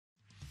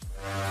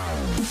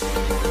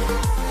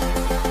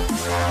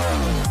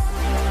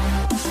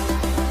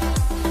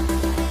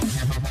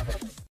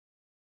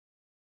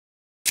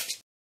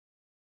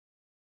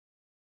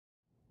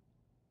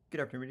Good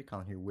afternoon, everybody.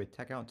 Colin here with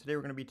Techout. Today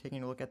we're going to be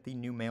taking a look at the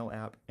new Mail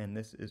app, and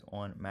this is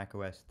on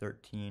macOS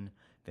 13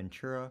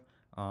 Ventura.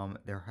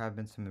 There have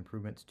been some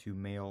improvements to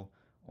Mail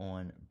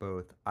on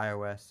both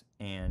iOS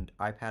and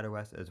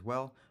iPadOS as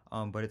well,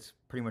 but it's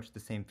pretty much the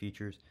same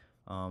features.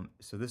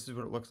 So this is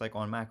what it looks like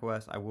on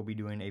macOS. I will be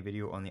doing a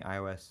video on the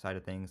iOS side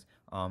of things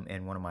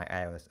in one of my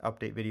iOS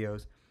update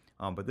videos,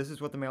 but this is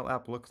what the Mail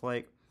app looks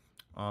like.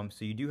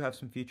 So you do have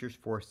some features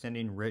for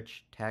sending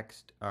rich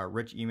text,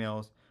 rich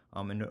emails,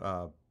 and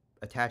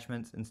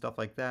attachments and stuff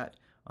like that.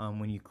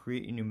 When you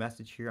create a new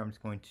message here, I'm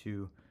just going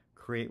to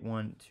create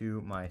one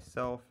to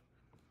myself,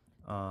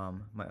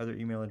 my other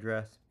email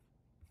address.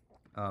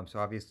 So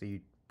obviously you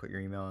put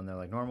your email in there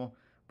like normal,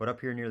 but up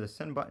here near the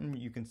send button,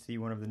 you can see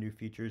one of the new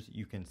features.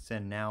 You can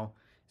send now,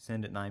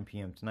 send at 9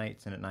 p.m.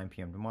 tonight, send at 9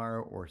 p.m.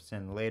 tomorrow, or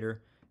send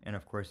later. And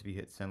of course, if you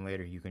hit send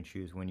later, you can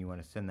choose when you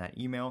want to send that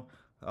email.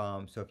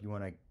 So if you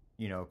want to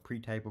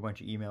pre-type a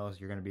bunch of emails,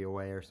 you're going to be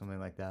away or something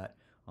like that,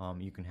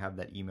 you can have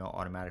that email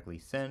automatically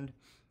send.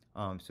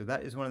 So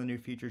that is one of the new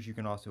features. You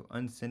can also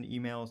unsend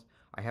emails.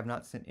 I have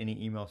not sent any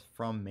emails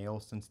from Mail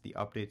since the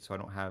update, so I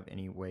don't have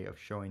any way of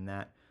showing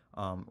that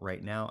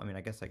right now. I mean,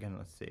 I guess I can.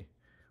 Let's see.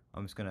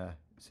 I'm just going to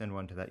send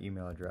one to that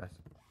email address.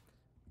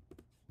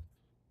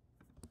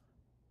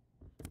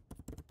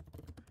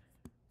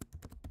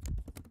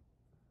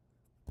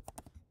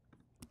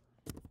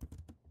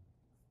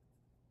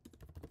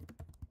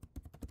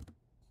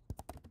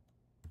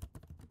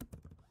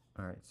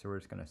 Alright, so we're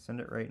just going to send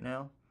it right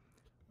now.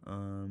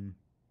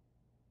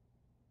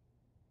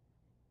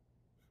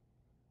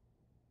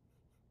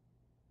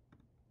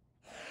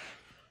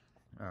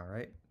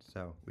 Alright,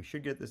 so we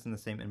should get this in the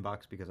same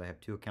inbox because I have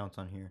two accounts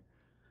on here.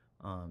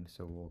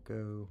 So we'll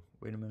go,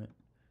 wait a minute,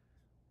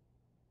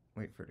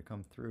 wait for it to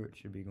come through. It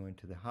should be going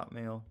to the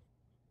Hotmail.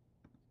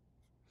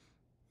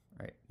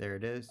 Alright, there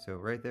it is. So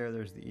right there,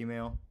 there's the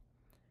email.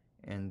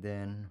 And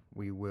then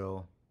we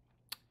will,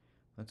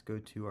 let's go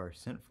to our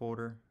sent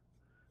folder,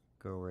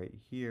 go right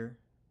here,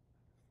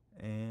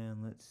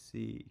 and let's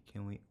see,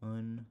 can we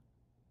I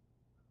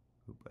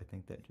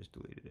think that just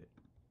deleted it.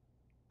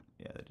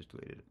 Yeah, that just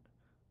deleted it.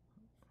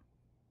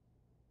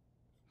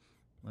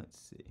 Let's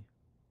see.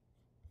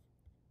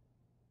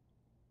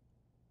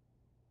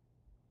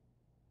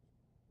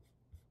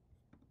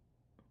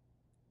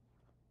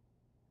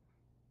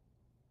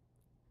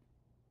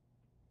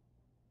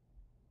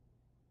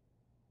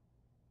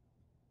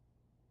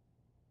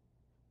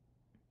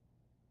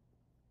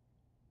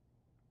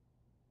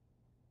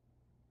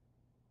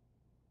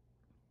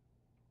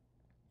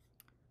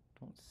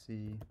 Don't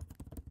see.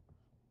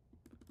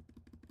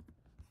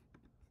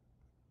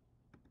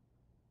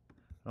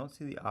 I don't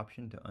see the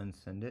option to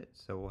unsend it,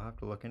 so we'll have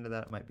to look into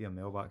that. It might be a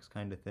mailbox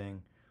kind of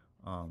thing.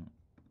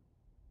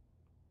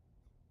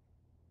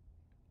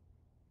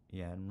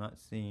 Yeah, I'm not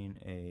seeing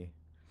a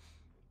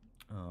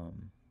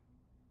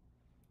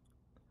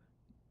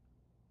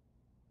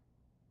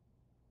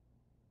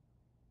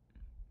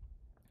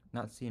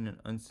not seeing an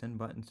unsend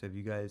button. So if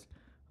you guys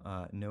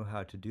know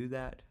how to do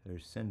that,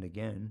 there's send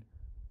again.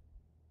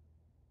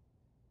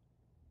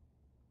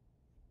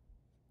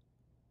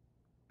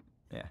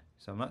 Yeah,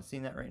 so I'm not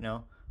seeing that right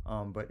now,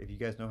 but if you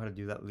guys know how to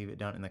do that, leave it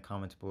down in the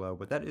comments below.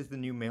 But that is the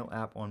new Mail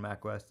app on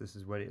macOS. This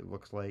is what it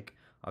looks like.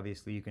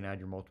 Obviously, you can add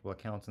your multiple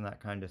accounts and that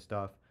kind of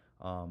stuff,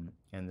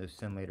 and those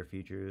send later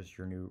features,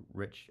 your new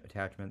rich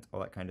attachments,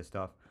 all that kind of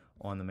stuff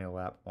on the Mail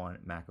app on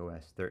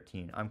macOS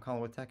 13. I'm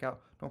Colin with Techout.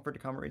 Don't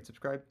forget to comment, rate,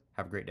 subscribe.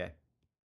 Have a great day.